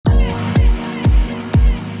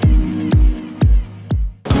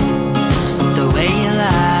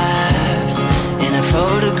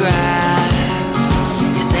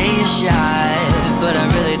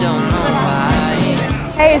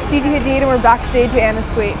it's Gigi Hadid and we're backstage at Anna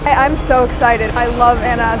Sweet. I'm so excited. I love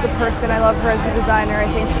Anna as a person. I love her as a designer. I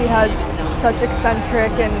think she has such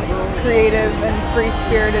eccentric and creative and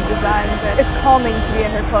free-spirited designs. It's calming to be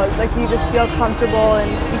in her clothes. Like, you just feel comfortable and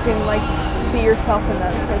you can like be yourself in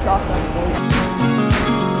them. So it's awesome.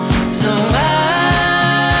 So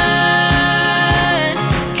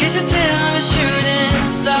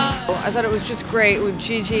I thought it was just great with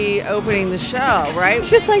Gigi opening the show, right?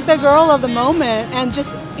 She's just like the girl of the moment, and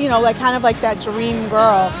just, you know, like kind of like that dream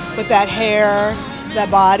girl with that hair, that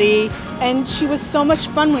body. And she was so much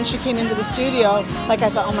fun when she came into the studio. Like, I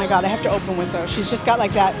thought, oh my God, I have to open with her. She's just got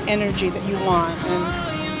like that energy that you want, and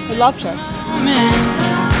I loved her.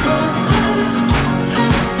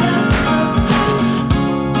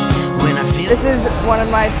 This is one of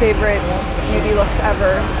my favorite beauty looks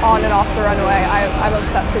ever, on and off the runway. I'm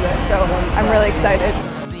obsessed with it, so I'm really excited.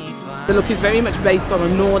 The look is very much based on a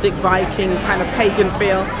Nordic Viking kind of pagan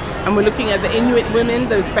feel, and we're looking at the Inuit women,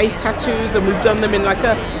 those face tattoos, and we've done them in like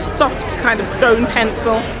a soft kind of stone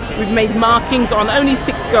pencil. We've made markings on only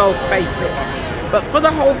 6 girls' faces. But for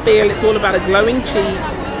the whole feel, it's all about a glowing cheek,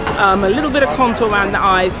 a little bit of contour around the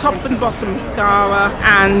eyes, top and bottom mascara,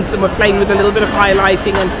 and we're playing with a little bit of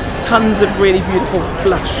highlighting and tons of really beautiful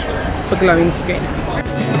blush for glowing skin.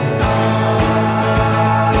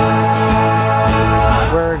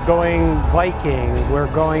 We're going Viking,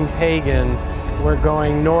 we're going pagan, we're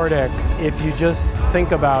going Nordic. If you just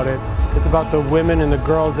think about it, it's about the women and the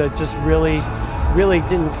girls that just really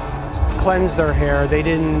didn't cleanse their hair. They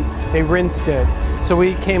rinsed it. So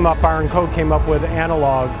Iron Code came up with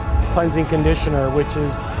Analog Cleansing Conditioner, which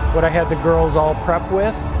is what I had the girls all prep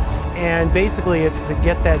with. And basically it's to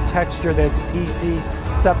get that texture that's piecey,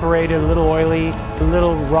 separated, a little oily, a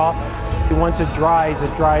little rough. Once it dries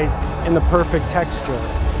in the perfect texture.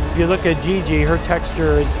 If you look at Gigi, her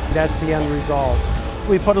texture that's the end result.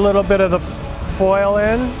 We put a little bit of the foil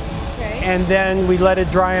in, and then we let it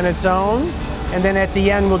dry on its own. And then at the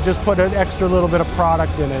end, we'll just put an extra little bit of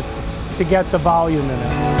product in it to get the volume in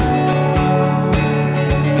it.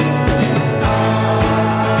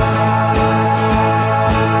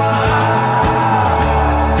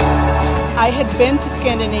 I had been to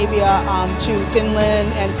Scandinavia, to Finland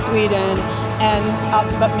and Sweden, and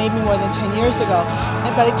but maybe more than 10 years ago.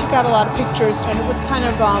 But I took out a lot of pictures, and it was kind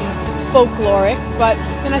of folkloric. But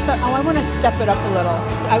then I thought, oh, I want to step it up a little.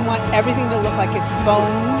 I want everything to look like it's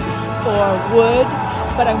bone or wood,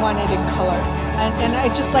 but I want it in color. And I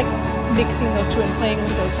just like mixing those two and playing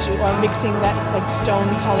with those two, or mixing that like stone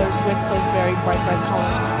colors with those very bright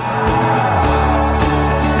colors.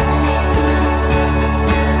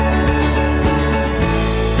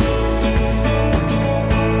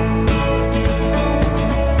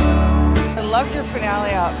 Your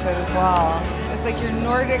finale outfit as well. It's like your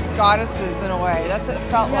Nordic goddesses in a way. That's what it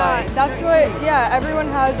felt like. That's what, everyone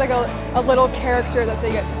has like a little character that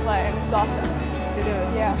they get to play, and it's awesome. It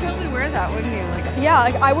is. Yeah. You'd totally wear that, wouldn't you?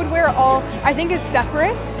 Like I would wear all, I think it's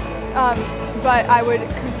separate, but I would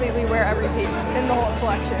completely wear every piece in the whole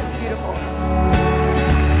collection. It's beautiful.